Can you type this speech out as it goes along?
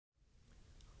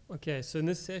Okay, so in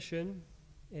this session,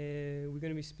 we're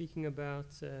going to be speaking about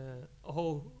a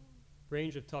whole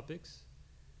range of topics,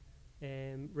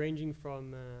 ranging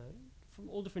from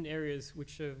all different areas,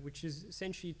 which is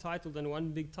essentially titled under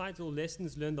one big title,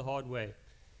 Lessons Learned the Hard Way.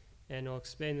 And I'll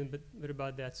explain a bit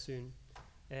about that soon.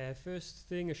 First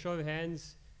thing, a show of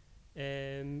hands,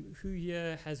 who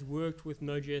here has worked with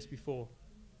Node.js before?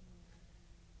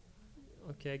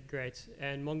 Okay, great.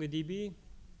 And MongoDB?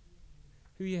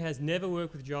 Who here has never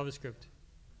worked with JavaScript?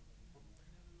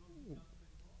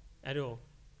 At all?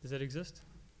 Does that exist?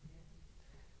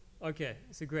 Okay,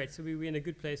 so great. So we're in a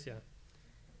good place here.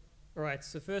 All right,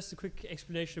 so first a quick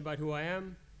explanation about who I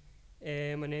am.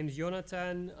 My name is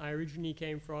Yonatan. I originally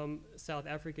came from South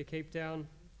Africa, Cape Town.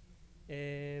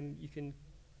 You can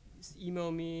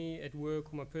email me at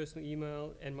work or my personal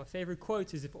email. And my favorite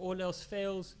quote is, if all else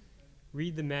fails,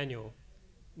 read the manual.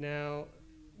 Now,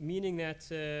 meaning that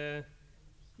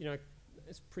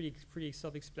it's pretty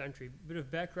self-explanatory. A bit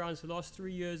of background, so the last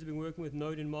 3 years I've been working with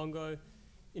Node and Mongo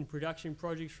in production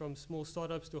projects, from small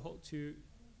startups to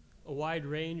a wide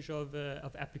range of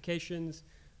applications,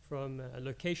 from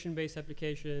location-based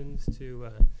applications to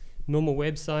normal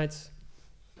websites.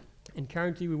 And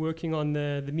currently we're working on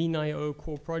the Mean.io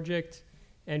core project,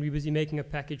 and we're busy making a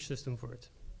package system for it.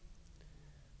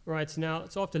 All right, so now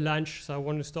it's after lunch, so I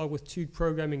wanted to start with 2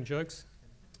 programming jokes.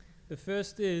 The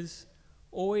first is,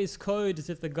 always code as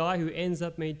if the guy who ends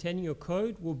up maintaining your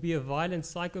code will be a violent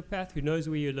psychopath who knows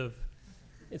where you live.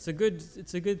 It's a good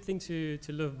thing to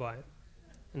live by.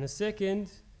 And the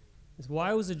second is,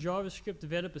 why was a JavaScript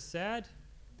developer sad?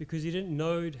 Because he didn't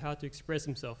know how to express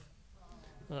himself.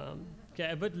 Okay,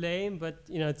 a bit lame, but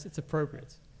it's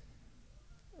appropriate.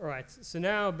 All right, so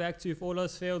now back to, if all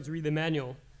else fails, read the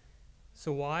manual.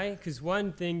 So why? Because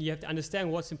one thing, you have to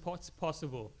understand what's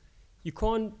possible. You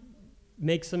can't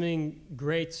make something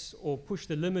great or push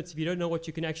the limits if you don't know what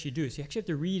you can actually do. So you actually have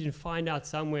to read and find out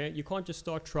somewhere. You can't just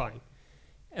start trying.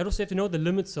 And also you have to know what the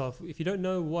limits are. If you don't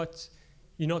know what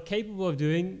you're not capable of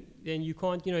doing, then you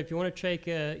can't, if you want to take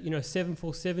a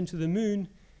 747 to the moon,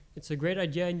 it's a great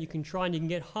idea and you can try and you can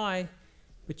get high,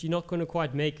 but you're not going to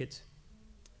quite make it.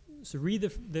 So read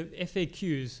the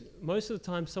FAQs. Most of the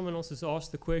time someone else has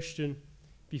asked the question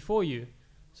before you.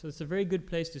 So it's a very good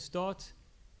place to start.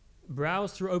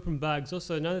 Browse through open bugs.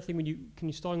 Also, another thing, when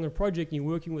you're starting a project and you're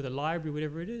working with a library,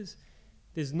 whatever it is,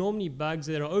 there's normally bugs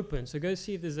that are open. So go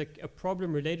see if there's a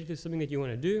problem related to something that you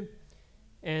want to do.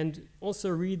 And also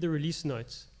read the release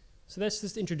notes. So that's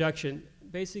just introduction.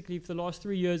 Basically, for the last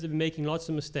 3 years, I've been making lots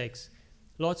of mistakes.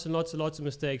 Lots and lots and lots of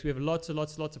mistakes. We have lots and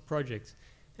lots and lots of projects.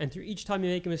 And through each time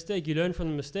you make a mistake, you learn from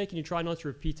the mistake and you try not to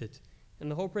repeat it. And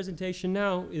the whole presentation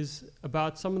now is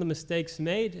about some of the mistakes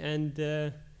made, and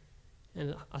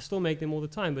I still make them all the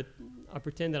time, but I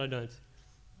pretend that I don't.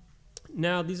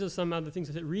 Now, these are some other things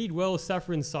I said. Read well,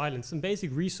 suffer in silence. Some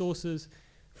basic resources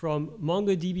from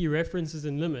MongoDB references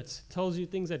and limits. Tells you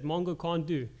things that Mongo can't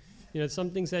do. Some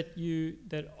things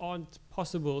that aren't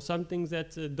possible, some things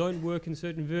that don't work in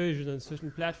certain versions and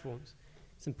certain platforms.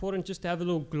 It's important just to have a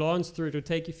little glance through it. It'll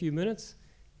take you a few minutes,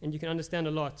 and you can understand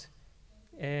a lot.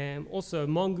 Also,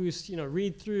 Mongoose,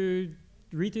 read through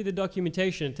the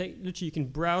documentation. Literally, you can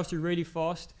browse through really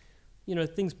fast.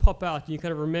 Things pop out, and you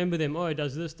kind of remember them. Oh, it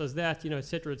does this, does that, et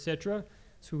cetera, et cetera.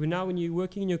 So now when you're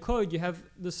working in your code, you have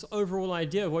this overall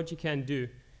idea of what you can do.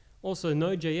 Also,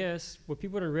 Node.js, what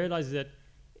people don't realize is that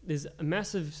there's a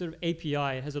massive sort of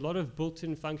API. It has a lot of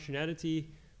built-in functionality,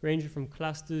 ranging from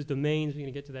clusters, domains. We're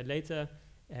going to get to that later.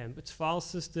 It's file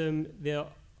system. There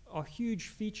are huge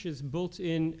features built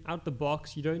in out the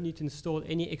box. You don't need to install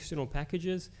any external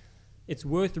packages. It's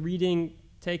worth reading.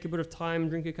 Take a bit of time,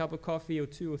 drink a cup of coffee or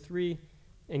 2 or 3,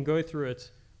 and go through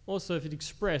it. Also, if it's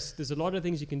Express, there's a lot of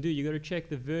things you can do. You got to check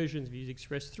the versions. If you use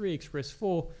Express 3, Express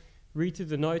 4, read through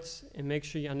the notes and make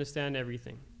sure you understand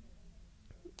everything.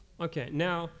 Okay,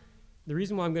 now the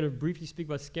reason why I'm going to briefly speak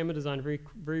about schema design very,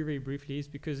 very briefly is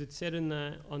because it said on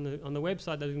the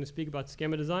website that I was going to speak about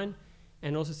schema design,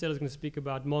 and also said I was going to speak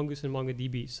about Mongoose and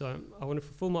MongoDB. So I want to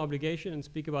fulfill my obligation and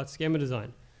speak about schema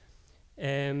design.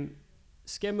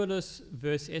 Schemaless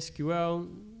versus SQL,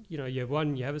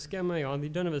 you have a schema, you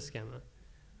don't have a schema.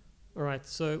 All right,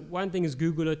 so one thing is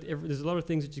Google it. There's a lot of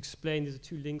things which explain. There's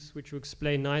 2 links which will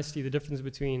explain nicely the difference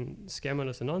between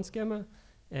schemaless and non-schema,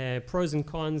 pros and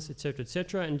cons, et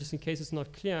cetera, and just in case it's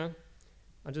not clear,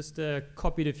 I just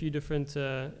copied a few different,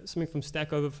 something from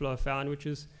Stack Overflow I found, which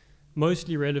is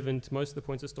mostly relevant. Most of the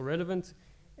points are still relevant.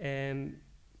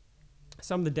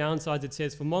 Some of the downsides, it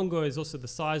says, for Mongo is also the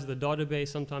size of the database.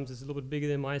 Sometimes it's a little bit bigger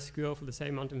than MySQL for the same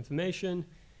amount of information.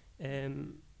 I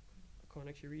can't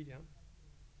actually read, yeah.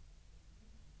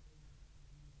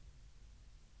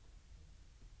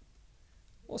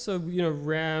 Also,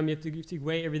 RAM, you have to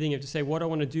weigh everything. You have to say what I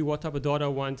want to do, what type of data I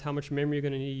want, how much memory you're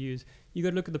going to need to use. You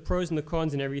got to look at the pros and the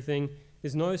cons and everything.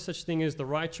 There's no such thing as the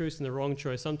right choice and the wrong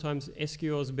choice. Sometimes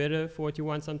SQL is better for what you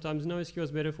want. Sometimes no SQL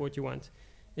is better for what you want.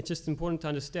 It's just important to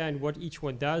understand what each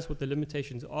one does, what the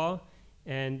limitations are,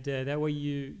 and that way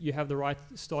you have the right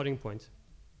starting point.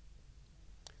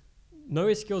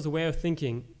 NoSQL is a way of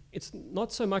thinking. It's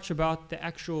not so much about the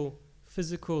actual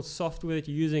physical software that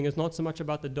you're using. It's not so much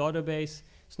about the database.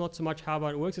 It's not so much how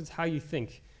it works. It's how you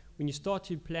think. When you start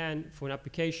to plan for an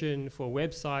application, for a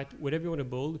website, whatever you want to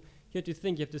build, you have to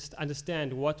think, you have to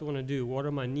understand what I want to do, what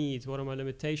are my needs, what are my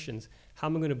limitations, how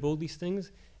am I going to build these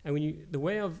things. And the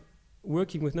way of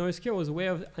working with NoSQL is a way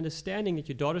of understanding that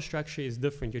your data structure is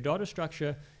different. Your data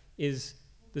structure is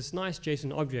this nice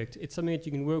JSON object. It's something that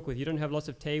you can work with. You don't have lots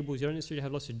of tables. You don't necessarily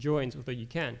have lots of joins, although you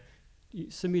can. You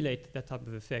simulate that type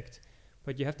of effect.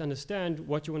 But you have to understand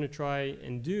what you want to try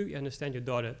and do. You understand your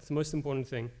data. It's the most important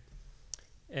thing.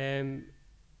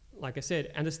 Like I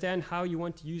said, understand how you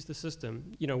want to use the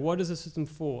system. What is the system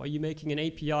for? Are you making an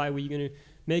API where you're going to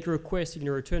make a request, you're going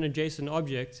to return a JSON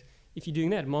object? If you're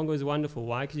doing that, Mongo is wonderful.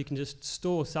 Why? Because you can just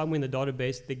store somewhere in the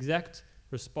database the exact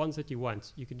response that you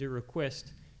want. You can do a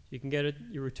request, you can get it,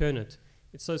 you return it.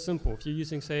 It's so simple. If you're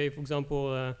using, say, for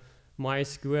example,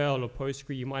 MySQL or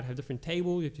PostgreSQL, you might have different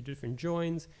tables, you have to do different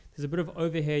joins. There's a bit of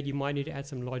overhead, you might need to add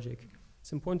some logic.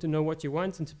 It's important to know what you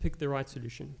want and to pick the right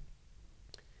solution.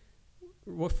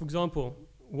 For example,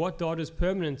 what data is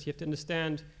permanent? You have to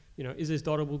understand, is this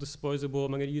data disposable?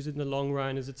 Am I going to use it in the long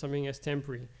run? Is it something that's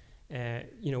temporary?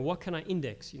 What can I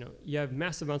index? You have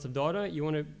massive amounts of data. You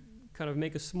want to kind of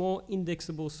make a small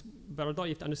indexable amount of data.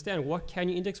 You have to understand what can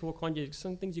you index, what can't you index.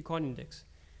 Some things you can't index.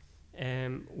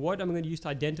 What am I going to use to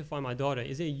identify my data?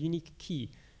 Is there a unique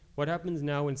key? What happens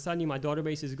now when suddenly my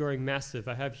database is growing massive?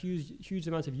 I have huge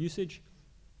amounts of usage.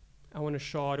 I want to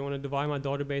shard. I want to divide my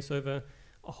database over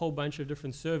a whole bunch of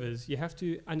different servers. You have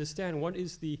to understand what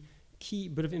is the key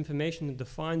bit of information that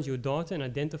defines your data and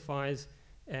identifies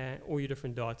all your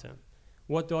different data.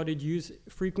 What data do you use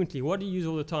frequently? What do you use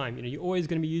all the time? You're always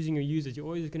going to be using your users. You're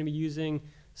always going to be using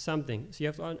something. So you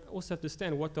have to also have to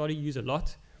understand what data you use a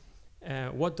lot.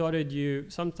 What data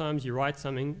sometimes you write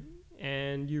something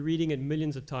and you're reading it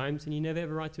millions of times and you never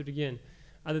ever write it again.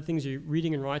 Other things you're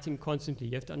reading and writing constantly.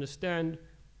 You have to understand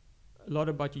a lot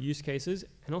about your use cases.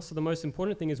 And also the most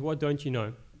important thing is, what don't you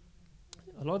know?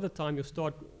 A lot of the time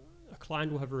a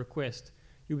client will have a request.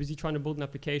 You're busy trying to build an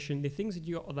application. There are things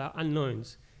that are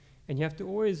unknowns. And you have to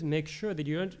always make sure that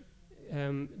you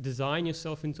don't design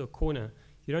yourself into a corner.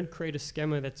 You don't create a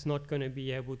schema that's not going to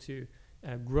be able to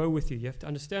grow with you. You have to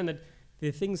understand that there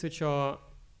are things which are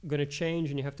going to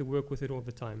change and you have to work with it all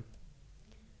the time.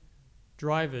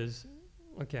 Drivers.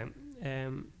 Okay.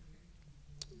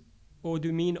 Or do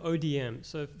you mean ODM?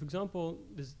 So, for example,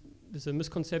 there's a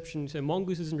misconception. So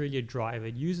Mongoose isn't really a driver.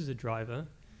 It uses a driver.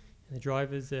 And the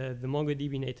driver is the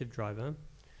MongoDB native driver.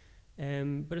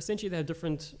 But essentially, they have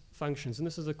different functions. And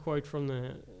this is a quote from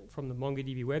the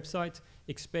MongoDB website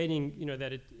explaining,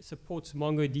 that it supports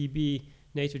MongoDB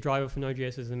native driver for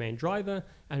Node.js as the main driver,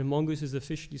 and Mongoose is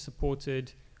officially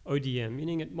supported ODM,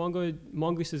 meaning that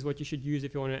Mongoose is what you should use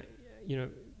if you want to,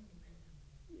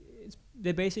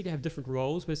 they basically have different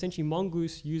roles, but essentially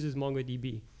Mongoose uses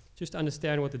MongoDB. Just to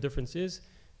understand what the difference is.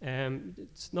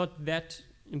 It's not that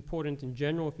important in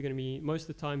general. If you're going to be, most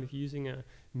of the time, if you're using a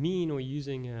mean or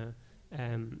using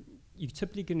you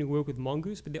typically can work with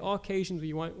Mongoose, but there are occasions where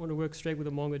you want to work straight with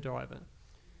a Mongo driver.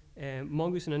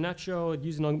 Mongoose in a nutshell, it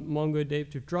uses a Mongo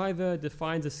native driver,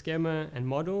 defines a schema and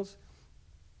models.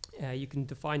 You can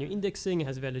define your indexing, it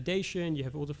has validation, you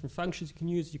have all different functions you can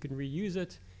use, you can reuse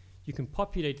it, you can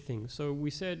populate things. So I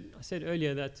said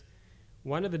earlier that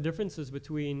one of the differences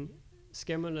between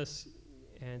schemaless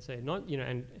and say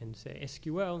and say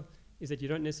SQL is that you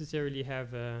don't necessarily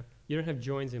have you don't have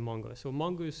joins in Mongo. So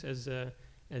Mongoose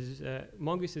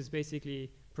Mongoose is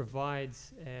basically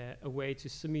provides a way to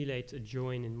simulate a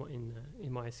join in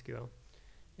MySQL.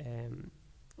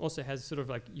 Also has sort of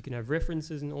like, you can have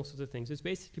references and all sorts of things. It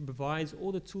basically provides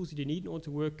all the tools that you need in order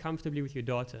to work comfortably with your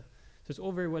data. So it's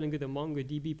all very well and good that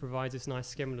MongoDB provides this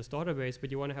nice schemaless database, but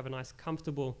you want to have a nice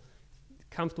comfortable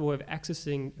way of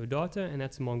accessing your data, and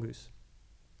that's Mongoose.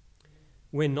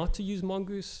 When not to use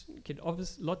Mongoose, a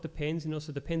lot depends, and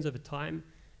also depends over time.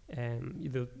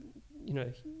 I've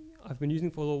been using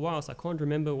it for a little while, so I can't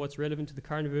remember what's relevant to the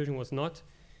current version, what's not.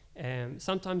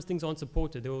 Sometimes things aren't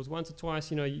supported. There was once or twice,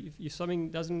 if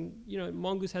something doesn't,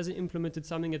 Mongoose hasn't implemented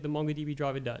something that the MongoDB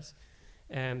driver does.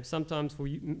 Sometimes for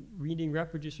reading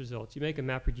MapReduce results, you make a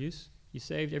MapReduce, you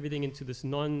saved everything into this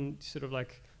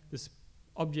this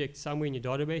object somewhere in your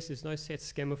database. There's no set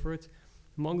schema for it.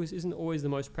 Mongoose isn't always the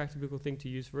most practical thing to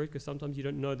use for it because sometimes you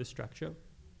don't know the structure.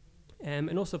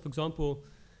 And also, for example,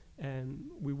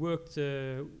 we worked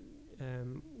a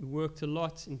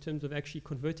lot in terms of actually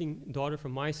converting data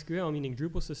from MySQL, meaning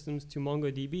Drupal systems, to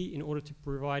MongoDB in order to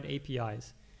provide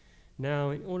APIs.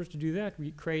 Now, in order to do that,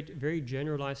 we create very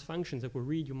generalized functions that will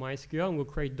read your MySQL and will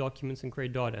create documents and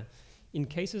create data. In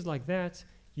cases like that,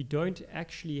 you don't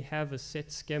actually have a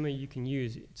set schema you can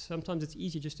use. Sometimes it's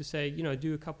easier just to say, you know,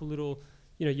 do a couple little,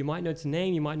 you know, you might know its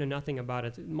name, you might know nothing about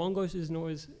it. Mongoose isn't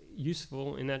always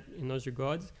useful in those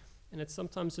regards, and it's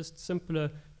sometimes just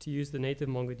simpler to use the native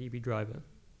MongoDB driver.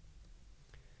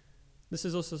 This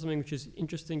is also something which is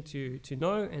interesting to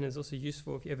know, and is also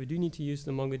useful if you ever do need to use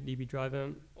the MongoDB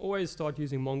driver. Always start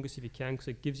using Mongoose if you can, because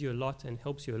it gives you a lot and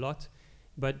helps you a lot.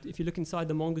 But if you look inside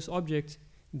the Mongoose object,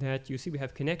 that you see we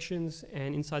have connections,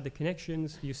 and inside the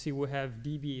connections you see we have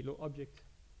DB, little object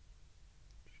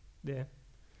there.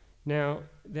 Now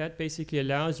that basically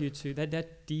allows you to,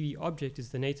 that DB object is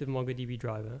the native MongoDB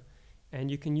driver, and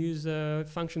you can use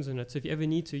functions in it. So if you ever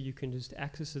need to, you can just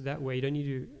access it that way. You don't need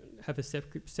to have a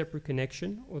separate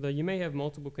connection, although you may have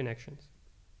multiple connections.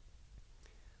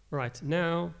 Right,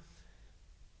 now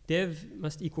dev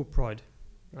must equal prod.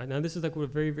 Right, now this is like a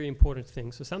very, very important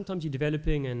thing. So sometimes you're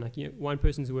developing and like, you know, one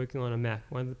person's working on a Mac,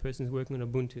 one other person's working on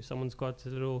Ubuntu, someone's got a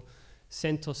little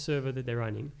CentOS server that they're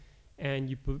running, and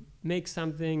you make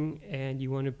something and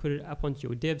you want to put it up onto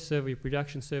your dev server, your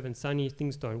production server, and suddenly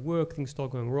things don't work, things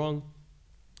start going wrong,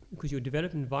 because your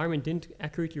development environment didn't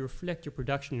accurately reflect your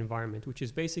production environment, which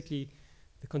is basically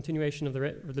the continuation of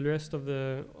the rest of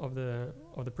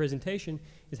the presentation,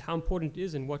 is how important it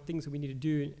is and what things we need to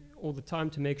do all the time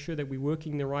to make sure that we're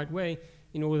working the right way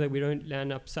in order that we don't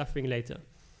land up suffering later.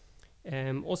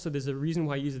 Also, there's a reason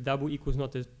why I use a double equals,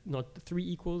 not the three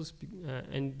equals,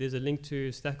 and there's a link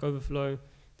to Stack Overflow,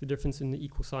 the difference in the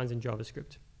equal signs in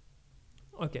JavaScript.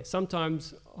 Okay,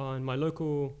 sometimes on my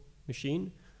local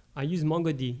machine, I use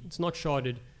MongoD. It's not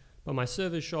sharded, but my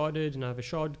server is sharded, and I have a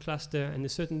shard cluster, and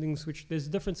there's certain things which there's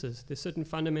differences. There's certain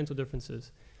fundamental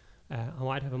differences. I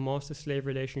might have a master-slave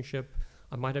relationship.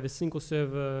 I might have a single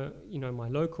server, you know, my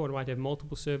local. I might have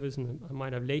multiple servers, and I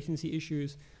might have latency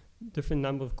issues, different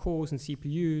number of cores and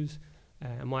CPUs.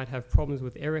 I might have problems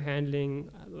with error handling.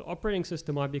 The operating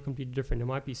system might be completely different. It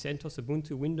might be CentOS,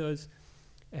 Ubuntu, Windows.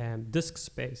 Disk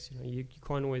space, you know, you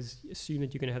can't always assume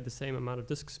that you're going to have the same amount of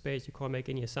disk space. You can't make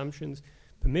any assumptions.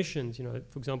 Permissions, you know,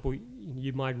 for example,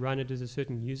 you might run it as a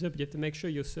certain user, but you have to make sure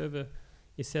your server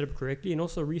is set up correctly, and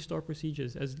also restart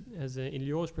procedures. As in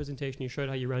Lior's presentation, you showed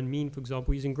how you run mean, for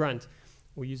example, using grunt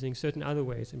or using certain other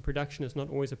ways. In production, it's not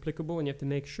always applicable, and you have to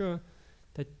make sure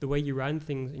that the way you run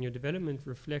things in your development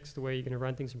reflects the way you're going to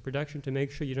run things in production to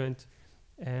make sure you don't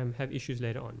have issues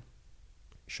later on.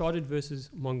 Sharded versus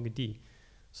MongoD.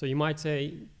 So you might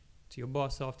say to your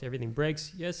boss after everything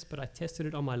breaks, yes, but I tested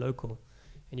it on my local.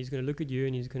 And he's going to look at you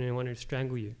and he's going to want to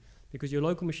strangle you, because your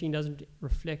local machine doesn't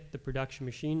reflect the production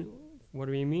machine. What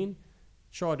do we mean?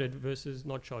 Sharded versus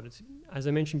not sharded. As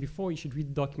I mentioned before, you should read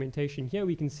the documentation. Here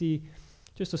we can see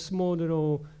just a small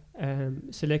little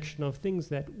selection of things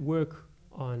that work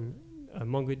on a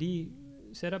MongoD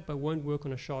setup but won't work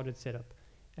on a sharded setup.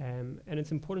 And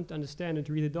it's important to understand and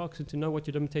to read the docs and to know what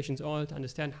your limitations are, to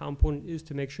understand how important it is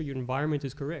to make sure your environment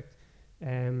is correct.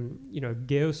 You know,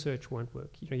 Geo search won't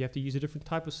work. You know, you have to use a different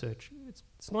type of search.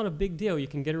 It's not a big deal. You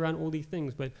can get around all these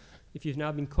things, but if you've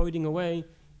now been coding away,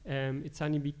 it's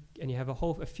suddenly and you have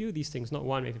a few of these things, not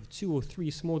one, maybe 2 or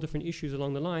 3 small different issues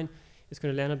along the line, it's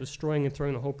going to land up destroying and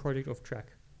throwing the whole project off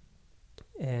track.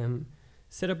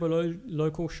 Set up a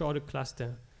local sharded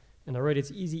cluster. And I wrote it's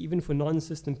easy even for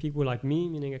non-system people like me,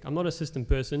 meaning like I'm not a system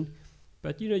person,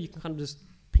 but you know, you can kind of just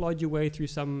plod your way through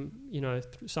some, you know,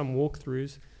 some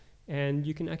walkthroughs, and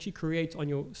you can actually create on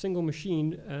your single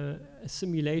machine a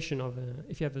simulation of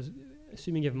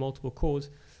assuming you have multiple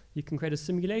cores, you can create a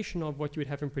simulation of what you would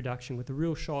have in production with a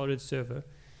real sharded server.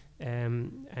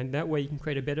 And that way you can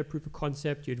create a better proof of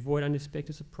concept, you avoid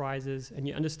unexpected surprises, and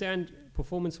you understand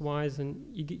performance-wise,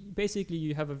 and basically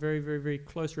you have a very, very, very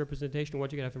close representation of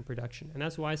what you're going to have in production. And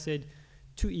that's why I said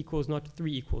 2 equals, not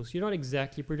 3 equals. You're not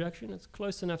exactly production. It's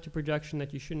close enough to production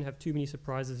that you shouldn't have too many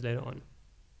surprises later on.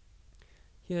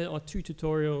 Here are 2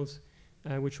 tutorials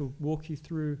which will walk you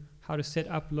through how to set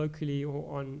up locally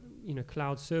or on, you know,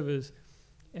 cloud servers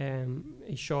a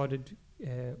sharded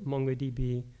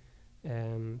MongoDB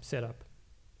setup.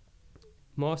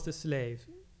 Master slave.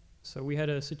 So we had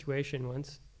a situation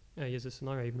once. Here's a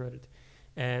scenario, I even wrote it.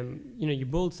 You know, you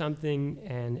build something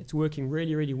and it's working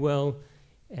really, really well,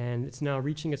 and it's now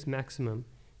reaching its maximum.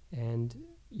 And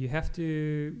you have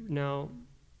to now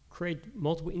create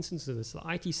multiple instances of this. So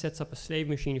IT sets up a slave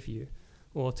machine for you,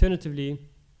 or alternatively,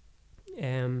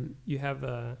 you have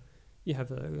a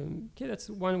okay, that's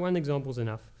one example is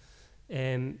enough.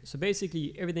 So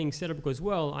basically, everything set up goes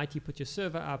well. IT puts your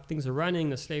server up, things are running,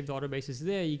 the slave database is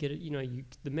there. You get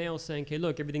the mail saying, "Okay,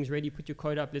 look, everything's ready. Put your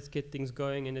code up. Let's get things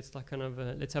going." And it's like kind of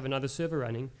let's have another server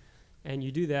running, and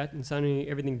you do that, and suddenly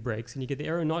everything breaks, and you get the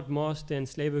error not master and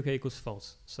slave OK equals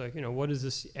false. So what is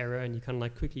this error? And you kind of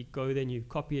like quickly go there and you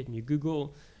copy it and you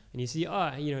Google, and you see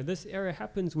this error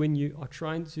happens when you are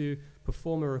trying to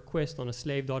perform a request on a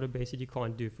slave database that you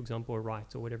can't do, for example, a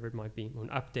write or whatever it might be, or an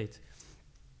update.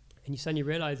 And you suddenly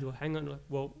realize, well, hang on,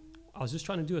 well, I was just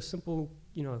trying to do a simple,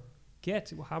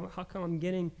 get. Well, how come I'm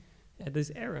getting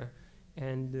this error?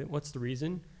 And what's the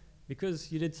reason?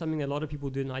 Because you did something that a lot of people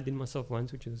did, and I did myself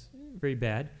once, which was very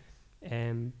bad.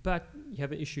 But you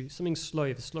have an issue, something slow, you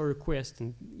have a slow request,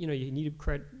 and you need to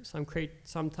create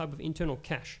some type of internal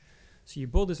cache. So you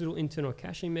build this little internal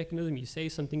caching mechanism, you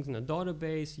save some things in the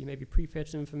database, you maybe prefetch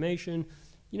some information,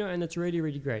 and it's really,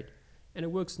 really great. And it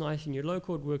works nicely in your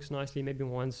local, it works nicely maybe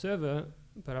on one server,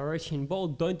 but I wrote in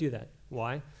bold, don't do that.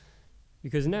 Why?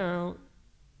 Because now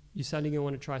you suddenly going to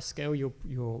want to try scale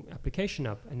your application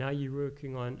up, and now you're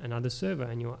working on another server,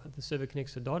 and the server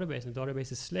connects to the database, and the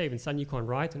database is slave, and suddenly you can't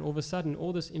write, and all of a sudden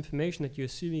all this information that you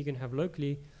assume you can have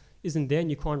locally isn't there, and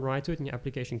you can't write to it, and your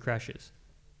application crashes.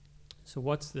 So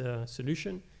what's the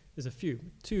solution? There's a few.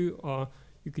 Two are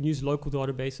you can use local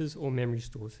databases or memory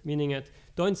stores, meaning that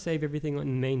don't save everything on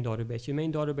the main database. Your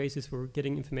main database is for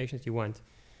getting information that you want.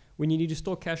 When you need to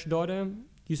store cache data,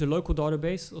 use a local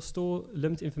database or store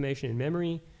limited information in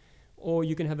memory, or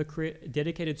you can have a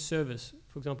dedicated service.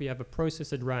 For example, you have a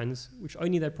process that runs, which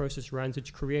only that process runs,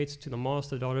 which creates to the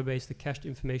master database the cached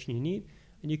information you need,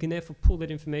 and you can therefore pull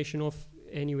that information off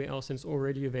anywhere else and it's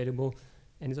already available,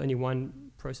 and there's only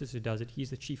one process who does it. He's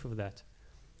the chief of that.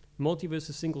 Multi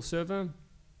versus single server.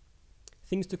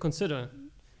 Things to consider.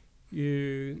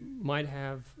 You might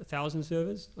have 1,000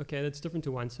 servers. Okay, that's different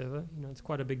to one server. It's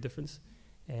quite a big difference.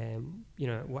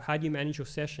 How do you manage your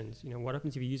sessions? What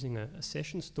happens if you're using a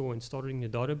session store and starting the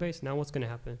database? Now what's going to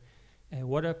happen?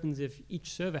 What happens if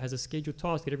each server has a scheduled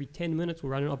task that every 10 minutes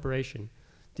will run an operation?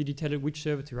 Did you tell it which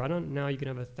server to run on? Now you can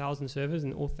have 1,000 servers,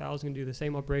 and all 1,000 can do the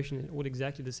same operation at all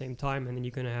exactly the same time, and then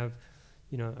you're going to have,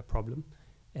 a problem.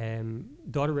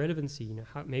 Data relevancy,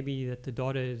 how maybe that the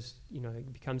data is,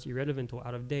 becomes irrelevant or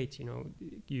out of date.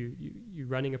 You're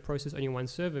running a process on your one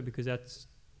server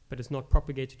but it's not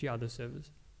propagated to your other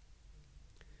servers.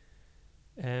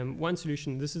 One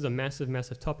solution, this is a massive,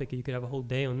 massive topic. You could have a whole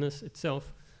day on this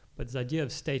itself, but this idea of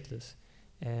stateless.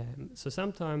 So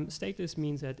sometimes stateless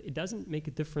means that it doesn't make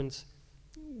a difference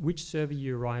which server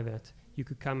you arrive at. You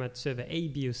could come at server A,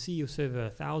 B, or C, or server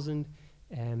 1,000.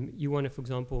 You want to, for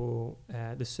example,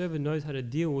 the server knows how to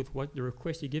deal with what the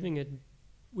request you're giving it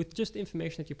with just the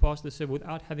information that you pass to the server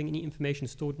without having any information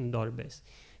stored in the database.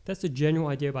 That's the general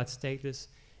idea about stateless,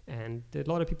 and a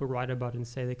lot of people write about it and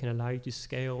say they can allow you to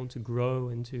scale and to grow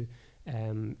and to,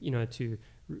 to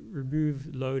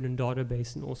remove load and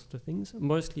database and all sorts of things.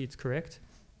 Mostly it's correct,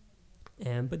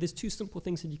 but there's two simple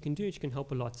things that you can do which can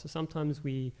help a lot. So sometimes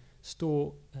we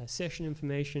store session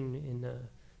information in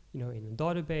in a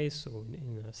database or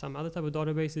in some other type of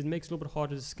database. It makes it a little bit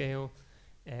harder to scale.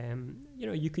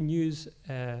 You can use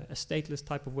a stateless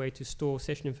type of way to store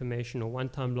session information or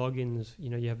one-time logins.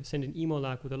 You send an email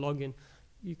out with a login.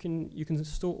 You can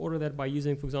store all of that by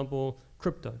using, for example,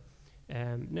 crypto.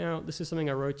 Now, this is something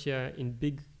I wrote here in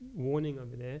big warning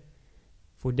over there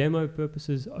for demo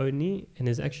purposes only, and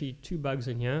there's actually 2 bugs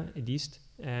in here, at least,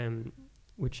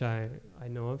 which I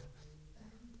know of.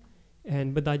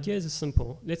 But the idea is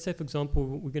simple. Let's say, for example,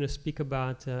 we're going to speak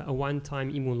about a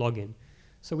one-time email login.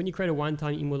 So when you create a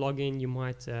one-time email login, you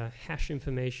might hash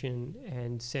information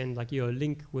and send a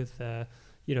link with,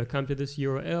 come to this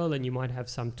URL, and you might have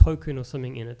some token or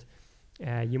something in it.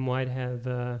 You might have,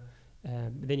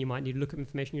 then you might need to look up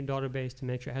information in your database to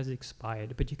make sure it has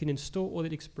expired. But you can install all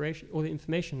the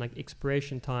information like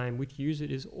expiration time, which user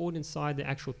it is, all inside the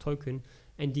actual token,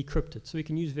 and decrypt it. So we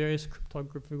can use various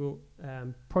cryptographical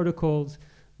protocols.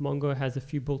 Mongo has a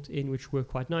few built in which work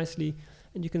quite nicely.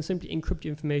 And you can simply encrypt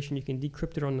your information. You can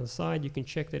decrypt it on the side. You can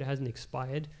check that it hasn't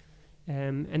expired.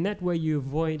 And that way you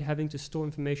avoid having to store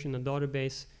information in the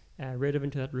database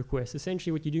relevant to that request.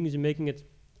 Essentially what you're doing is you're making it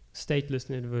stateless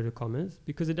in inverted commas,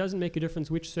 because it doesn't make a difference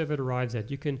which server it arrives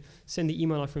at. You can send the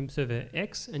email out from server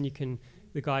X, and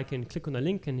the guy can click on the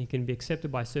link and he can be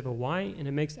accepted by server Y, and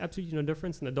it makes absolutely no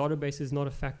difference, and the database is not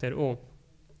a factor at all.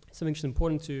 Something which is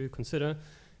important to consider.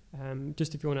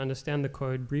 Just if you want to understand the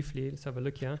code briefly, let's have a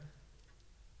look here.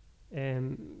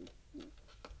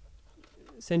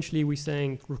 Essentially, we're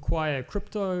saying require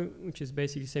crypto, which is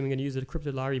basically saying we're going to use a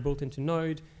crypto library built into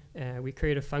Node. We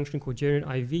create a function called generate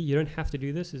IV. You don't have to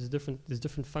do this. There's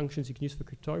different functions you can use for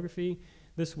cryptography.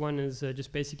 This one is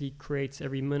just basically creates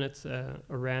every minute a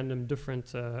random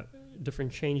different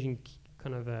changing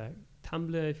kind of a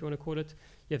tumbler, if you want to call it.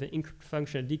 You have an encrypt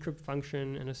function, a decrypt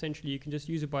function, and essentially you can just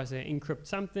use it by saying encrypt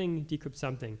something, decrypt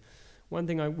something. One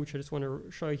thing which I just want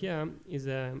to show here is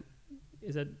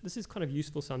that this is kind of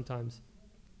useful sometimes.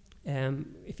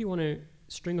 If you want to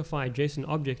stringify a JSON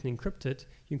object and encrypt it,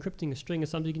 you're encrypting a string or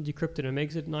something, you can decrypt it, and it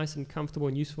makes it nice and comfortable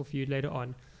and useful for you later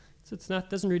on. So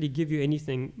doesn't really give you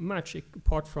anything much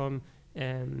apart from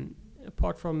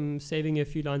saving a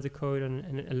few lines of code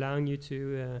and allowing you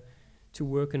to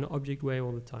work in an object way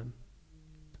all the time.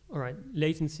 All right,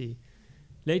 latency.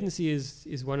 Latency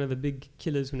is one of the big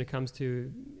killers when it comes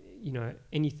to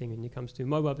anything. When it comes to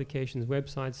mobile applications,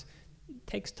 websites, it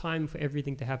takes time for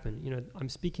everything to happen. I'm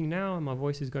speaking now, and my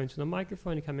voice is going to the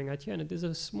microphone and coming out here, and there's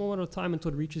a small amount of time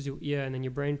until it reaches your ear, and then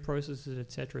your brain processes it,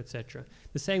 etc., etc.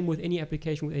 The same with any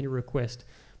application, with any request.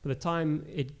 By the time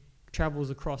it travels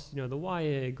across, the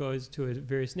wire, it goes to a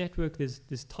various network.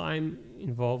 There's time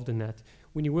involved in that.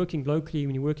 When you're working locally,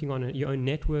 when you're working on your own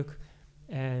network,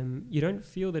 you don't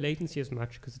feel the latency as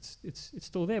much because it's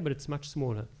still there, but it's much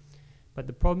smaller. But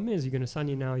the problem is you're going to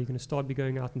start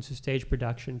going out into stage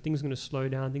production. Things are going to slow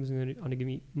down. Things are going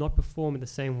to not perform in the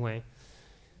same way.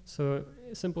 So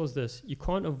as simple as this. You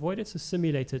can't avoid it, so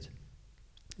simulate it.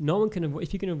 No one can avoid.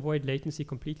 If you can avoid latency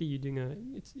completely,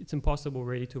 it's impossible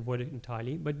really to avoid it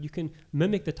entirely. But you can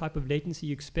mimic the type of latency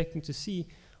you're expecting to see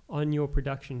on your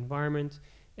production environment.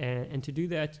 And to do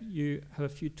that, you have a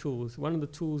few tools. One of the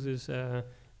tools is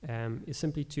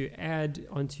simply to add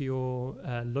onto your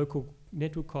local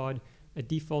network card a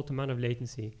default amount of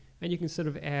latency. And you can sort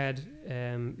of add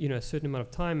a certain amount of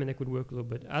time, and that could work a little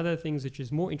bit. Other things which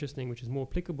is more interesting, which is more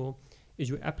applicable, is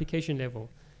your application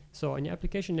level. So on your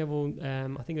application level,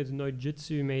 I think it's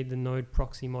Node.js made the Node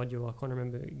proxy module. I can't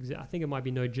remember. I think it might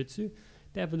be Node.js.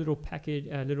 They have a little package,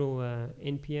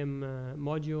 NPM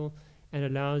module, and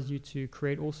allows you to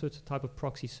create all sorts of type of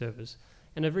proxy servers.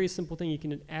 And a very simple thing, you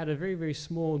can add a very, very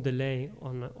small delay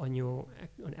on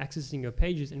accessing your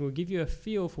pages, and it will give you a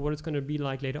feel for what it's going to be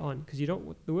like later on. Because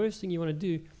the worst thing you want to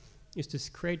do is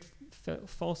to create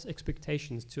false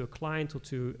expectations to a client or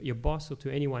to your boss or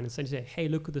to anyone, and say, hey,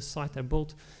 look at the site I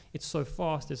built. It's so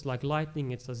fast. It's like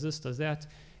lightning. It does this, does that.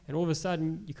 And all of a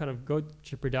sudden, you kind of go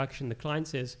to production. The client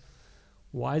says,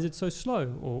 why is it so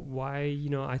slow? Or why,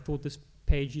 I thought this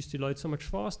page used to load so much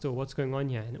faster, or what's going on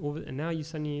here? And now you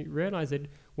suddenly realize that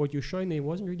what you're showing there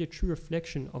wasn't really a true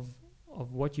reflection of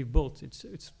what you built.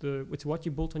 It's what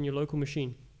you built on your local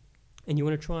machine, and you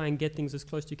want to try and get things as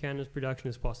close to you can as production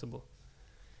as possible.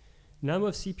 Number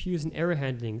of CPUs and error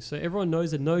handling. So everyone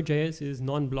knows that Node.js is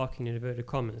non-blocking in inverted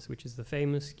commas, which is the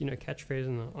famous catchphrase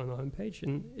on the homepage,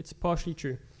 and it's partially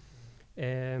true.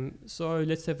 So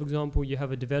let's say, for example, you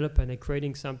have a developer and they're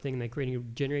creating something, and they're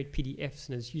generate PDFs,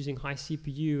 and it's using high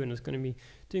CPU, and it's going to be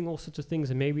doing all sorts of things,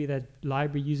 and maybe that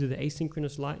library uses another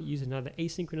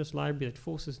asynchronous library that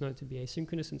forces Node to be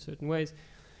asynchronous in certain ways.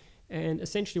 And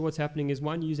essentially what's happening is,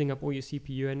 one, using up all your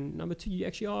CPU, and number two, you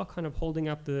actually are kind of holding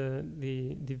up the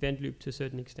event loop to a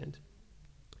certain extent.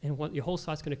 And your whole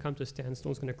site's going to come to a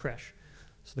standstill, it's going to crash.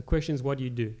 So the question is, what do you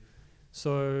do?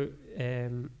 So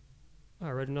I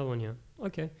wrote another one here.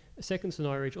 Okay. A second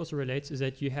scenario which also relates is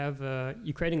that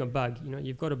you're creating a bug.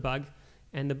 You've got a bug,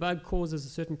 and the bug causes a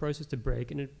certain process to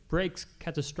break, and it breaks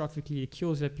catastrophically. It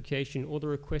kills the application. All the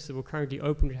requests that were currently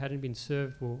open that hadn't been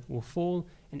served will fall,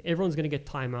 and everyone's going to get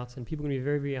timeouts, and people are going to be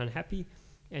very, very unhappy,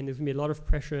 and there's going to be a lot of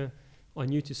pressure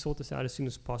on you to sort this out as soon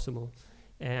as possible.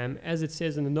 As it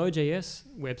says in the Node.js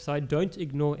website, don't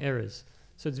ignore errors.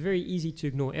 So it's very easy to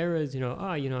ignore errors.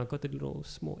 I got that little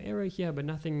small error here, but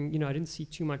nothing, I didn't see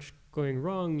too much going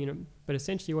wrong, But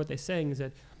essentially what they're saying is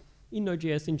that in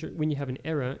Node.js, when you have an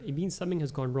error, it means something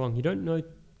has gone wrong. You don't know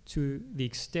to the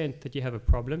extent that you have a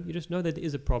problem. You just know that there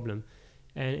is a problem,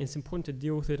 and it's important to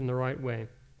deal with it in the right way.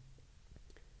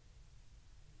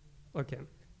 Okay.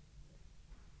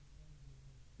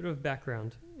 Bit of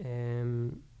background.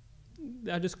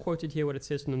 I just quoted here what it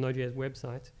says from the Node.js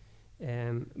website.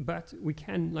 But we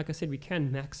can, like I said, we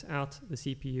can max out the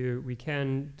CPU. We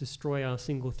can destroy our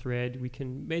single thread. We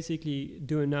can basically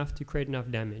do enough to create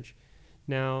enough damage.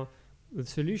 Now, with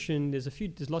solution, there's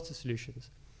lots of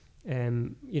solutions.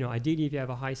 Ideally, if you have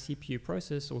a high CPU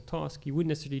process or task, you wouldn't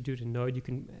necessarily do it in Node. You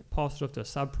can pass it off to a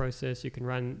sub-process. You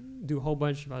can do a whole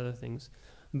bunch of other things.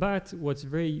 But what's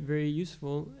very, very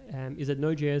useful is that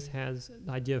Node.js has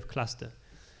the idea of cluster.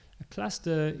 A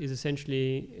cluster is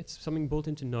essentially, it's something built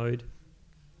into Node.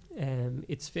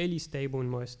 It's fairly stable in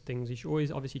most things. You should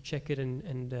always obviously check it,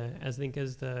 and as I think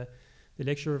as the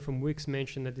lecturer from Wix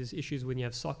mentioned, that there's issues when you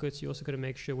have sockets. You also got to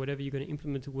make sure whatever you're going to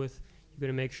implement it with, you're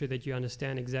going to make sure that you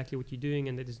understand exactly what you're doing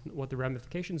and that is what the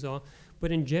ramifications are.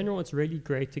 But in general, it's really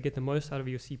great to get the most out of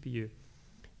your CPU.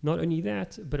 Not only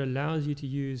that, but allows you to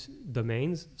use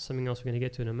domains, something else we're going to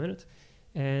get to in a minute.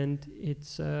 And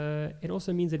it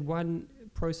also means that one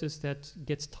process that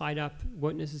gets tied up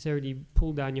won't necessarily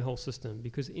pull down your whole system,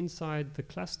 because inside the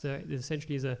cluster there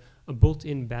essentially is a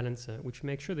built-in balancer, which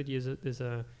makes sure that you're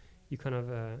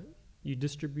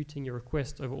distributing your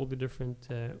requests over all the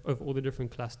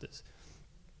different clusters.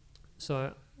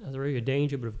 So as already a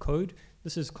danger bit of code,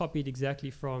 this is copied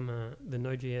exactly from the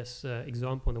Node.js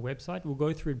example on the website. We'll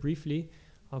go through it briefly.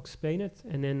 I'll explain it,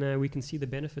 and then we can see the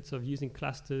benefits of using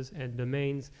clusters and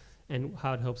domains and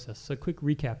how it helps us. So quick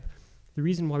recap. The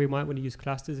reason why we might want to use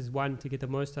clusters is, one, to get the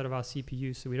most out of our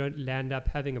CPU, so we don't land up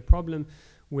having a problem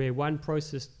where one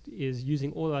process is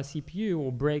using all our CPU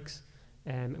or breaks.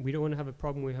 We don't want to have a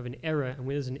problem where we have an error, and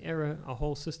when there's an error, our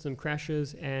whole system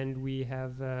crashes, and we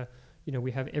have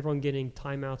everyone getting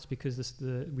timeouts because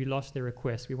we lost their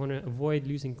request. We want to avoid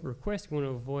losing requests. We want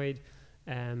to avoid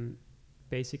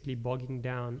basically bogging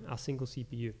down our single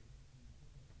CPU.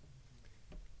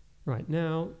 Right,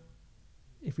 now,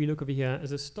 if we look over here,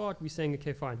 as a start, we're saying,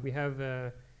 okay, fine, we have,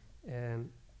 we're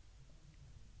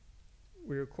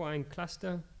requiring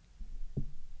cluster,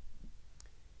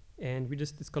 and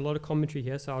it's got a lot of commentary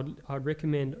here, so I'd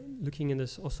recommend looking at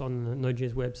this also on the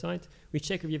Node.js website. We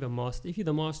check if you have a master. If you're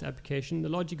the master application, the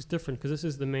logic's different because this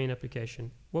is the main application.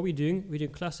 What we're doing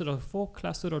cluster.fork,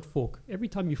 cluster.fork. Every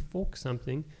time you fork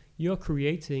something, you're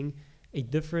creating a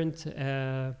different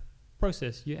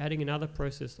process. You're adding another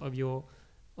process of your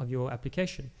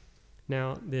application.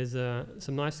 Now, there's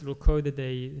some nice little code that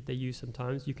they use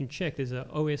sometimes. You can check. There's an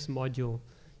OS module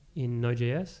in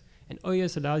Node.js, and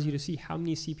OS allows you to see how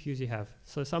many CPUs you have.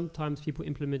 So sometimes people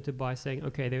implement it by saying,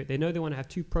 okay, they know they want to have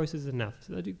two processes enough,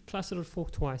 so they do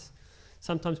cluster.fork twice.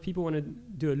 Sometimes people want to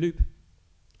do a loop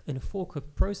and fork a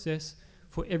process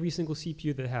for every single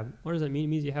CPU they have. What does that mean? It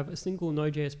means you have a single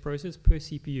Node.js process per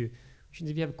CPU, which means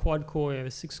if you have a quad core, you have a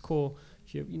 6-core,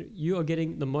 you are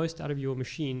getting the most out of your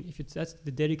machine. If that's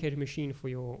the dedicated machine for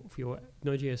your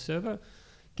Node.js server,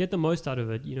 get the most out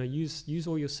of it. Use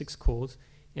all your 6 cores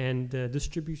and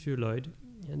distribute your load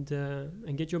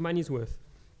and get your money's worth.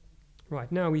 Right,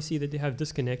 now we see that they have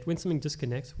disconnect. When something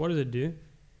disconnects, what does it do?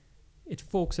 It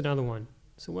forks another one.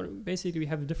 So basically we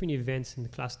have different events in the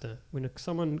cluster. When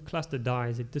someone cluster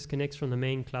dies, it disconnects from the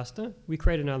main cluster. We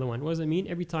create another one. What does that mean?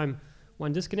 Every time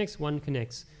one disconnects, one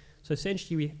connects. So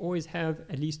essentially we always have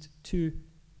at least 2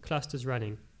 clusters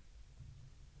running.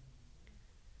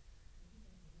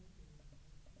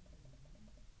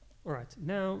 All right,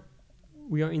 now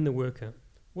we are in the worker.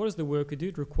 What does the worker do?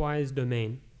 It requires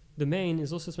domain. Domain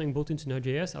is also something built into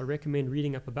Node.js. I recommend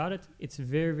reading up about it. It's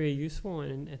very, very useful,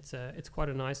 and it's quite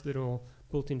a nice little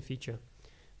built-in feature.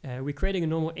 We're creating a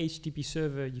normal HTTP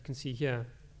server. You can see here.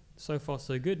 So far,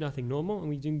 so good. Nothing normal, and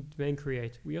we're doing domain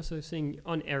create. We're also seeing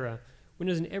on error. When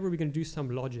there's an error, we're going to do some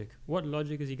logic. What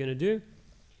logic is he going to do?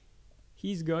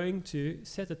 He's going to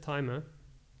set a timer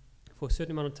for a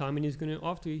certain amount of time, and he's going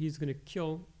to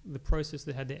kill the process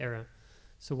that had the error.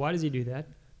 So why does he do that?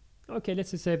 Okay,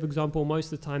 let's just say, for example,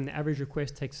 most of the time the average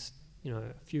request takes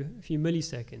a few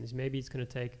milliseconds. Maybe it's going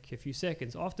to take a few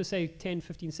seconds. After, say, 10,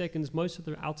 15 seconds, most of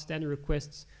the outstanding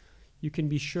requests, you can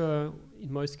be sure,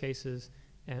 in most cases,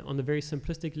 on the very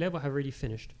simplistic level, have already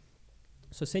finished.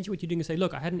 So essentially what you're doing is say,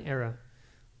 look, I had an error.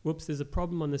 Whoops, there's a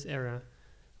problem on this error.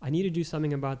 I need to do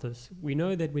something about this. We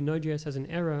know that when Node.js has an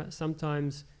error,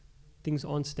 sometimes things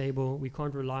aren't stable. We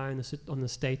can't rely on the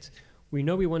state. We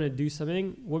know we want to do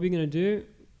something. What are we going to do?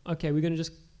 Okay, we're going to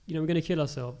just, we're going to kill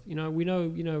ourselves. We know, we're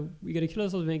going to kill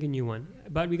ourselves and make a new one.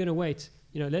 But we're going to wait.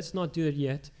 Let's not do it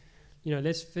yet.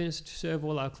 Let's finish to serve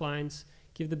all our clients,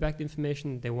 give them back the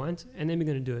information they want, and then we're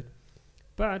going to do it.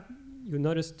 But you'll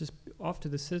notice just after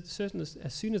the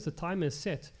as soon as the timer is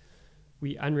set,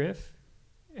 we unref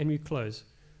and we close.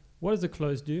 What does the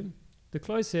close do? The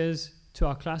close says to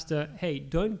our cluster, hey,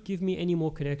 don't give me any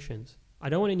more connections. I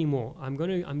don't want any more. I'm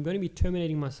going to be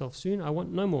terminating myself soon. I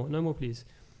want no more, please.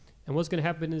 And what's going to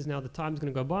happen is now the time's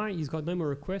going to go by. He's got no more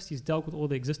requests. He's dealt with all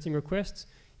the existing requests.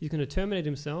 He's going to terminate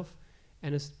himself.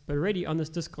 But already on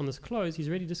this close, he's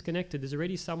already disconnected. There's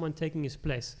already someone taking his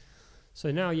place. So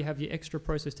now you have the extra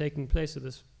process taking place of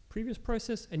this previous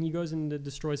process, and he goes and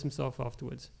destroys himself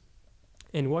afterwards.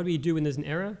 And what we do when there's an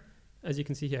error, as you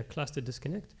can see here, cluster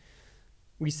disconnect,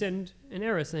 we send an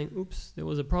error saying, oops, there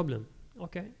was a problem.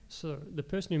 Okay, so the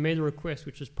person who made the request,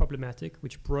 which is problematic,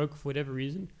 which broke for whatever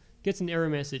reason, gets an error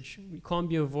message. It can't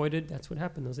be avoided. That's what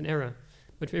happened. There's an error.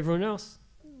 But for everyone else,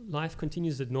 life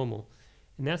continues as normal.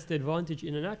 And that's the advantage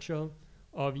in a nutshell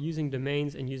of using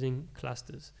domains and using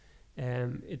clusters.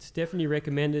 It's definitely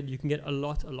recommended. You can get a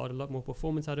lot more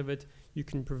performance out of it. You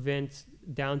can prevent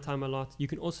downtime a lot. You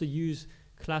can also use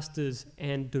clusters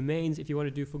and domains if you want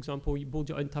to do, for example, you build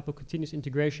your own type of continuous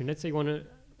integration. Let's say you want to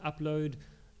upload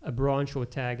a branch or a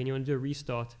tag and you want to do a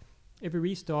restart. Every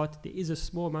restart, there is a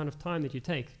small amount of time that you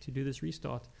take to do this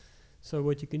restart. So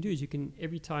what you can do is you can,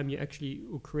 every time you actually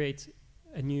will create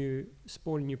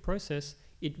spawn a new process,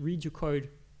 it reads your code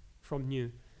from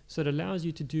new. So it allows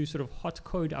you to do sort of hot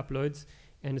code uploads,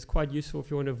 and it's quite useful if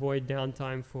you want to avoid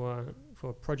downtime for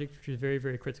a project which is very,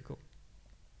 very critical.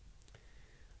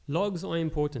 Logs are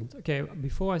important. Okay,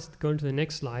 before I go into the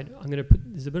next slide,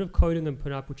 there's a bit of code I'm going to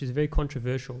put up which is very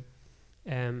controversial.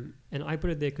 And I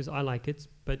put it there because I like it,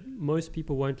 but most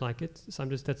people won't like it. So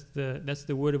that's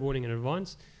the word of warning in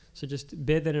advance. So just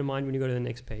bear that in mind when you go to the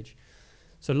next page.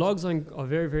 So logs are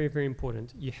very, very, very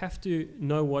important. You have to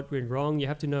know what went wrong. You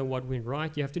have to know what went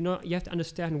right. You have to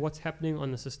understand what's happening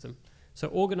on the system. So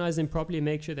organize them properly.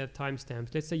 Make sure they have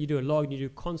timestamps. Let's say you do a log and you do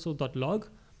console.log.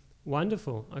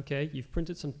 Wonderful. Okay, you've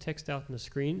printed some text out on the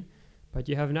screen, but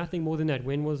you have nothing more than that.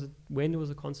 When was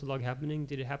the console log happening?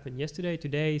 Did it happen yesterday,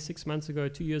 today, 6 months ago,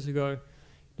 2 years ago?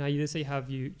 Now you let's say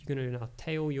you're going to now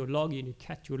tail your log. You're going to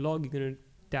catch your log. You're going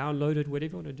to download it.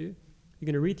 Whatever you want to do. You're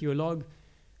going to read your log.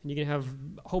 And you're going to have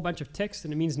a whole bunch of text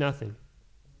and it means nothing.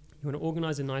 You want to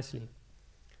organize it nicely.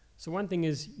 So one thing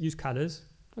is use colors.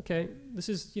 Okay, this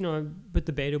is a bit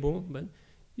debatable, but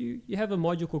you have a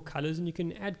module called colors and you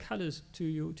can add colors to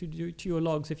your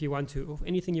logs if you want to, or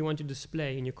anything you want to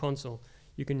display in your console.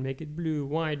 You can make it blue,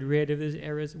 white, red if there's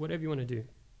errors, whatever you want to do.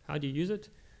 How do you use it?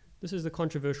 This is the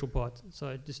controversial part.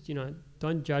 So just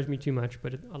don't judge me too much,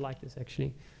 but I like this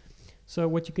actually. So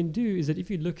what you can do is that if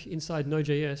you look inside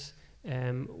Node.js,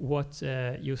 what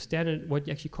your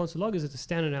actually console log is to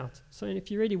standard out. So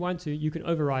if you really want to, you can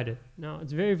override it. Now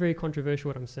it's very, very controversial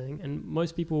what I'm saying, and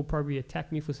most people will probably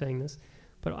attack me for saying this,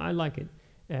 but I like it.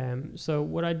 So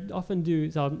what I often do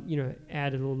is I'll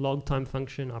add a little log time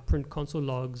function. I'll print console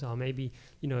logs. I'll maybe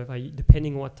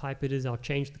depending on what type it is, I'll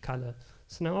change the color.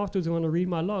 So now afterwards I want to read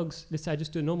my logs. Let's say I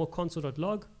just do a normal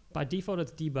console.log. By default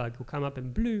it's debug. It will come up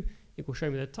in blue. It will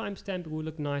show me the timestamp. It will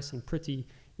look nice and pretty.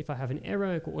 If I have an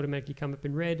error, it will automatically come up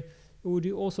in red. It will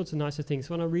do all sorts of nicer things.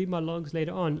 So when I read my logs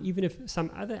later on, even if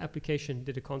some other application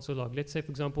did a console log, let's say,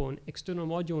 for example, an external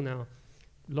module now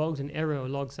logs an error or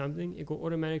logs something, it will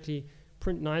automatically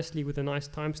print nicely with a nice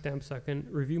timestamp so I can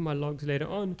review my logs later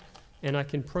on and I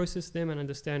can process them and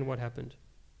understand what happened.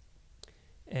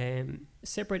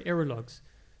 Separate error logs.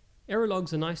 Error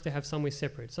logs are nice to have somewhere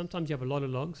separate. Sometimes you have a lot of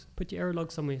logs. Put your error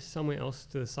log somewhere else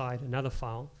to the side, another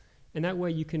file. And that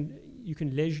way you can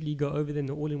leisurely go over them.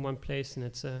 They're all in one place, and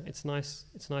it's nice.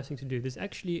 It's a nice thing to do. There's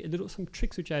actually some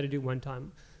tricks which I had to do one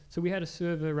time. So we had a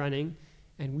server running,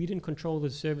 and we didn't control the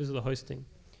servers or the hosting,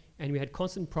 and we had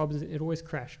constant problems. It always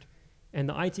crashed, and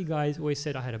the IT guys always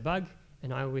said I had a bug,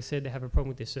 and I always said they have a problem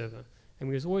with their server. And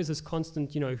there was always this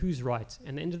constant, who's right. And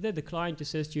at the end of the day, the client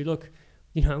just says to you, look,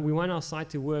 we want our site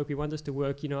to work. We want this to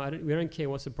work. We don't care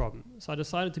what's the problem. So I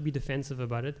decided to be defensive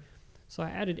about it. So I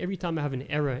added every time I have an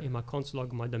error in my console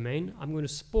log in my domain, I'm going to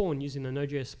spawn using the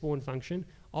Node.js spawn function,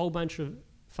 a whole bunch of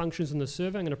functions on the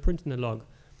server. I'm going to print in the log.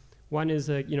 One is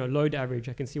load average.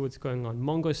 I can see what's going on.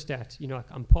 Mongo-stat.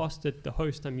 I'm past it, the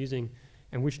host I'm using,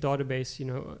 and which database.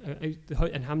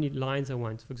 And how many lines I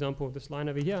want. For example, this line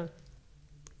over here.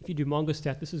 If you do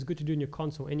Mongo-stat, this is good to do in your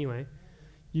console anyway.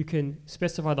 You can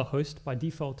specify the host. By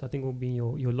default, I think will be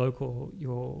your local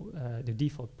the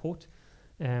default port.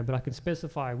 But I can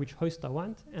specify which host I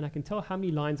want, and I can tell how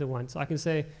many lines I want. So I can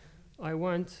say, I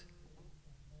want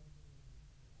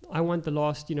the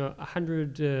last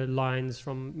 100 lines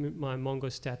from my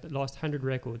Mongo-stat, the last 100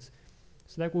 records.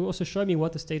 So that will also show me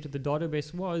what the state of the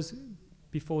database was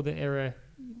before the error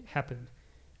happened.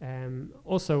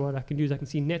 Also, what I can do is I can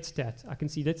see netstat. I can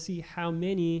see, let's see how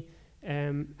many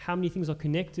things are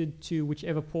connected to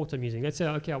whichever port I'm using. Let's say,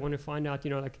 okay, I want to find out,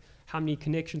 how many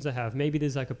connections I have. Maybe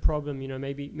there's a problem,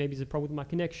 maybe there's a problem with my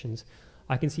connections.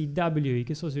 I can see W. You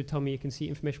can also tell me, you can see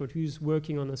information about who's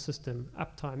working on the system,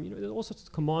 uptime. There's all sorts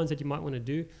of commands that you might want to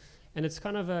do, and it's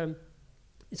kind of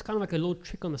like a little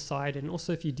trick on the side. And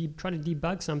also, if you try to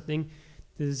debug something,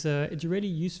 it's really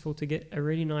useful to get a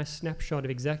really nice snapshot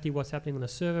of exactly what's happening on the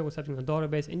server, what's happening on the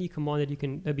database. Any command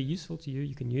that'd be useful to you,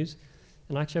 you can use.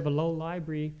 And I actually have a little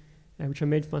library which I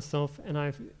made for myself, and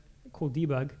I've called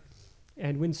debug.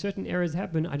 And when certain errors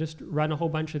happen, I just run a whole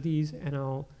bunch of these, and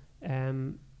I'll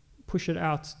push it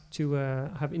out to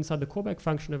have inside the callback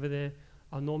function over there.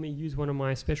 I'll normally use one of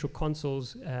my special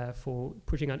consoles for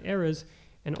pushing out errors.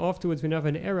 And afterwards, when I have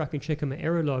an error, I can check on my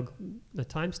error log, the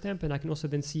timestamp, and I can also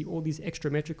then see all these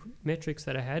extra metrics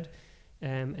that I had,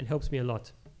 and it helps me a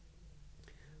lot.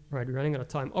 Right, we're running out of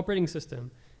time. Operating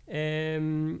system.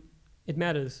 It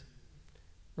matters,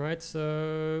 right?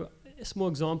 So a small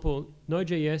example,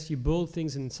 Node.js, you build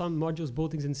things in some modules,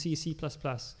 build things in C, C++.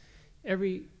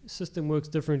 Every system works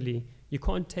differently. You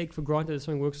can't take for granted that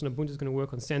something works on Ubuntu is going to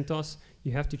work on CentOS.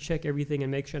 You have to check everything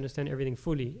and make sure you understand everything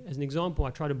fully. As an example,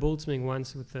 I tried to build something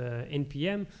once with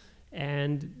NPM,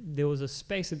 and there was a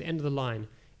space at the end of the line.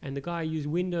 And the guy used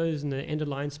Windows, and the end of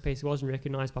line space wasn't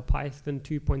recognized by Python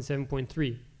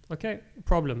 2.7.3. Okay,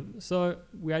 problem. So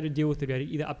we had to deal with it. We had to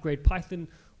either upgrade Python,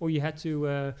 or you had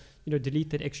to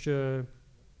delete that extra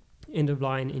end of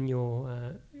line in your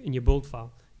build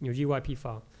file, in your GYP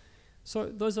file. So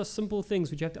those are simple things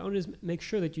which you have to always make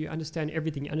sure that you understand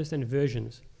everything, you understand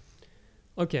versions.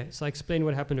 Okay, so I explained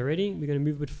what happened already. We're going to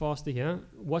move a bit faster here.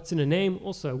 What's in a name?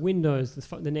 Also, Windows,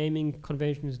 the naming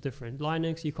convention is different.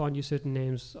 Linux, you can't use certain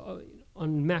names.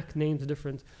 On Mac, names are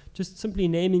different. Just simply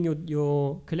naming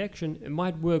your collection, it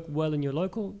might work well in your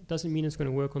local, doesn't mean it's going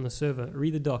to work on the server.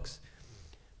 Read the docs.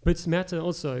 Bits matter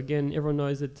also. Again, everyone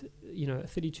knows that a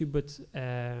 32-bit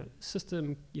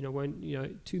system, 2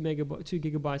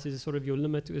 gigabytes is sort of your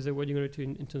limit. Is what you're going to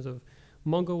do in terms of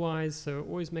Mongo-wise. So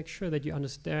always make sure that you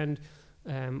understand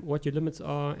what your limits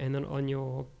are, and then on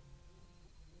your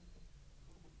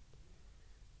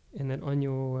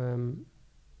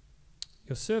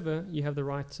server you have the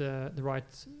right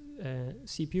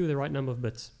CPU, the right number of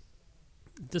bits.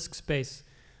 Disk space.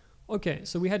 Okay,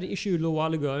 so we had an issue a little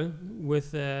while ago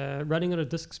with running out of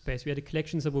disk space. We had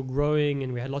collections that were growing,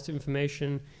 and we had lots of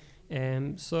information.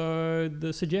 So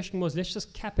the suggestion was, let's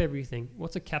just cap everything.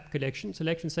 What's a cap collection?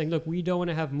 Selection saying, look, we don't want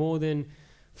to have more than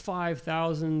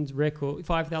 5,000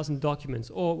 documents,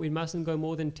 or we mustn't go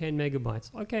more than 10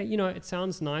 megabytes. Okay, it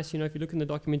sounds nice. If you look in the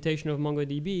documentation of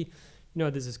MongoDB,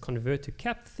 there's this convert to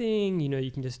cap thing.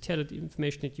 You can just tell it the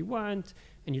information that you want.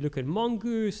 And you look at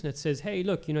Mongoose, and it says, hey,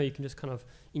 look, you can just kind of,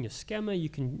 in your schema, you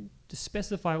can just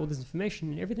specify all this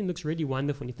information, and everything looks really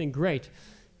wonderful. And you think, great,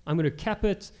 I'm going to cap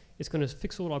it. It's going to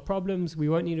fix all our problems. We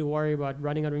won't need to worry about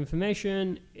running out of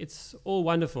information. It's all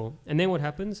wonderful. And then what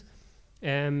happens?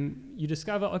 You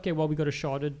discover, okay, well, we got a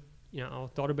sharded, our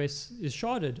database is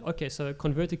sharded. Okay, so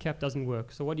convert to cap doesn't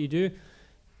work. So what do?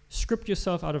 Script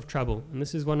yourself out of trouble. And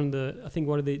this is one of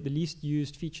the least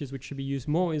used features which should be used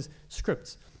more is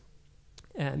scripts.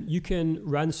 You can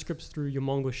run scripts through your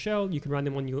Mongo shell. You can run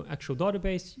them on your actual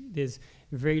database. There's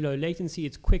very low latency.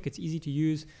 It's quick. It's easy to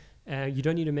use. You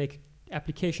don't need to make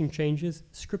application changes.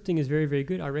 Scripting is very, very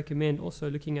good. I recommend also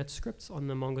looking at scripts on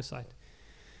the Mongo site.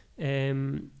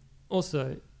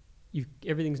 Also,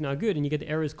 everything's now good, and you get the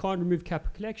errors: can't remove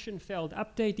cap collection, failed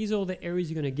update. These are all the errors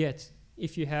you're going to get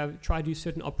if you try to do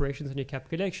certain operations on your cap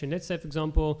collection. Let's say, for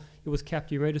example, it was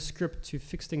capped. You wrote a script to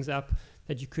fix things up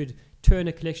that you could turn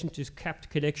a collection to capped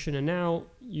collection, and now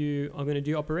you are going to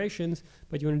do operations,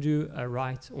 but you want to do a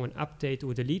write or an update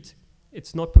or delete.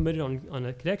 It's not permitted on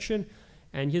a collection.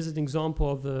 And here's an example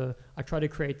of I tried to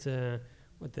create the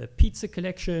pizza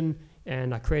collection,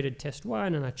 and I created test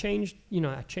one, and I changed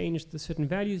the certain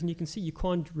values, and you can see you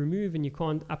can't remove and you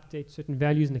can't update certain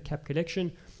values in the cap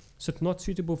collection. So it's not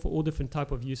suitable for all different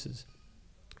type of uses.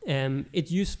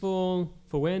 It's useful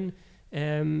for when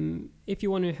if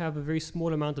you want to have a very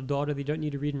small amount of data that you don't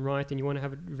need to read and write, and you want to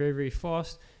have it very, very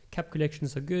fast, cap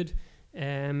collections are good.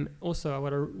 Also,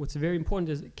 what's very important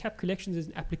is cap collections is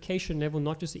an application level,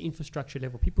 not just the infrastructure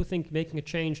level. People think making a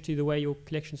change to the way your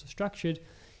collections are structured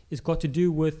is got to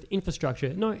do with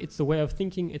infrastructure. No, it's the way of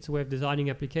thinking. It's a way of designing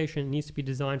application. It needs to be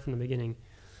designed from the beginning.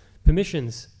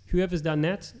 Permissions. Whoever's done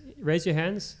that, raise your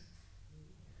hands.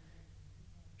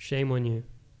 Shame on you.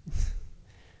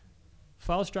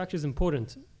 File structure is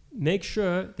important. Make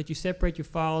sure that you separate your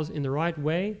files in the right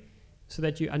way so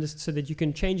that you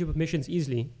can change your permissions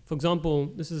easily. For example,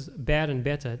 this is bad and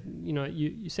better.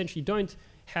 You essentially don't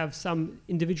have some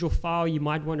individual file you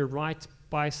might want to write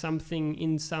by something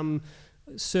in some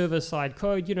server-side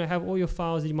code. Have all your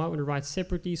files that you might want to write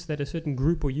separately so that a certain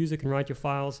group or user can write your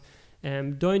files.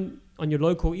 Don't, on your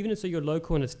local, even if you're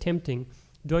local and it's tempting,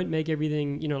 don't make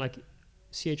everything, like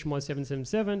chmod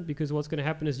 777, because what's going to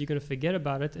happen is you're going to forget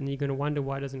about it, and you're going to wonder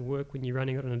why it doesn't work when you're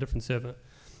running it on a different server.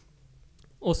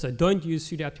 Also, don't use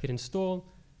sudo apt-get install.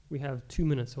 We have 2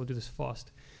 minutes, so I'll do this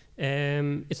fast.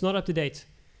 It's not up to date.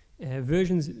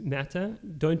 Versions matter.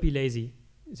 Don't be lazy.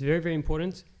 It's very, very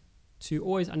important. to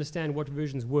always understand what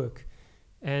versions work.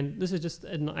 And this is just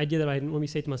an idea that I normally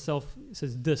say to myself. It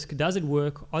says disk, does it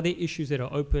work? Are there issues that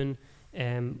are open?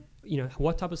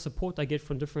 What type of support I get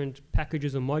from different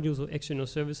packages or modules or external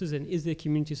services, and is there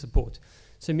community support?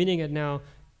 So meaning that now,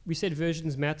 we said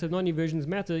versions matter. Not only versions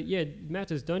matter, yeah, it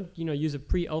matters. Don't use a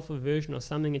pre-alpha version or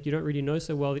something that you don't really know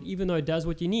so well, that even though it does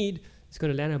what you need, it's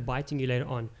going to land up biting you later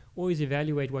on. Always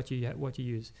evaluate what you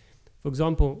use. For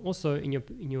example, also in your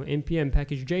npm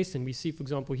package JSON, we see, for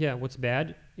example, here, what's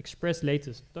bad? Express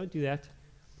latest. Don't do that.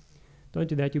 Don't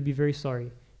do that. You'll be very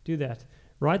sorry. Do that.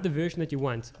 Write the version that you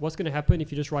want. What's going to happen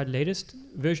if you just write latest?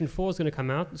 Version 4 is going to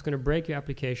come out. It's going to break your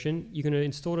application. You're going to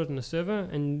install it on a server,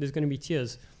 and there's going to be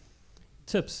tears.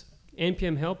 Tips.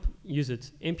 npm help, use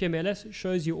it. npm ls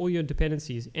shows you all your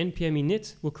dependencies. npm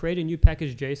init will create a new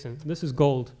package JSON. This is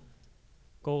gold.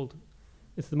 Gold.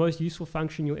 It's the most useful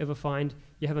function you'll ever find.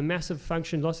 You have a massive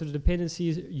function, lots of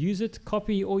dependencies. Use it.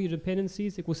 Copy all your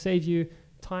dependencies. It will save you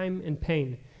time and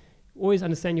pain. Always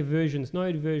understand your versions.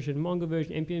 Node version, Mongo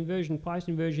version, npm version,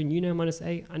 Python version,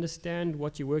 -a. Understand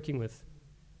what you're working with.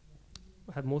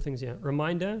 I have more things here.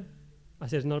 Reminder. I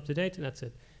said it's not up to date, and that's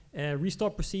it.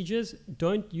 Restart procedures.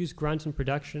 Don't use grunt in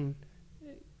production.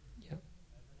 Yeah.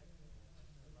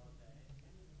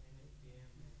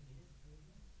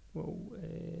 Well,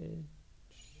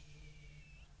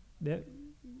 there.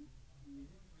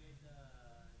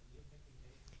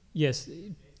 Yes.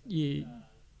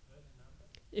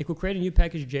 It will create a new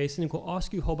package JSON. It will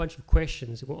ask you a whole bunch of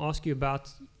questions. It will ask you about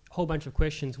a whole bunch of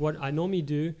questions. What I normally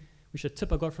do, which a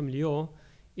tip I got from Lior,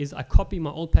 is I copy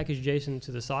my old package JSON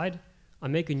to the side. I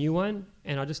make a new one,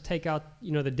 and I just take out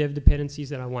the dev dependencies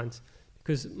that I want.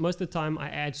 Because most of the time I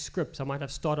add scripts. I might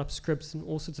have startup scripts and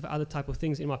all sorts of other type of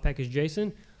things in my package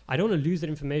JSON. I don't want to lose that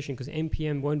information because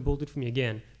npm won't build it for me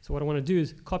again. So what I want to do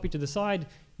is copy to the side,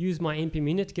 use my npm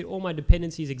init, get all my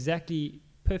dependencies exactly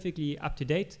perfectly up to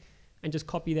date, and just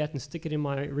copy that and stick it in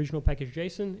my original package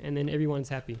JSON, and then everyone's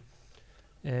happy.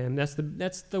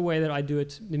 That's the way that I do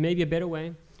it. There may be a better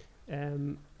way.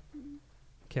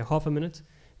 Okay, half a minute.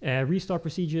 Restart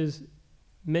procedures.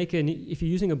 If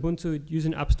you're using Ubuntu, use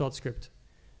an upstart script.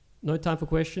 No time for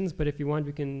questions, but if you want,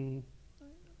 we can.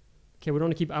 Okay, we don't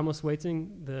want to keep Amos waiting.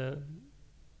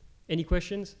 Any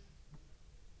questions?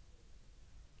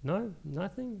 No,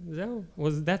 nothing. Zell,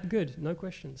 was that good? No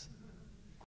questions.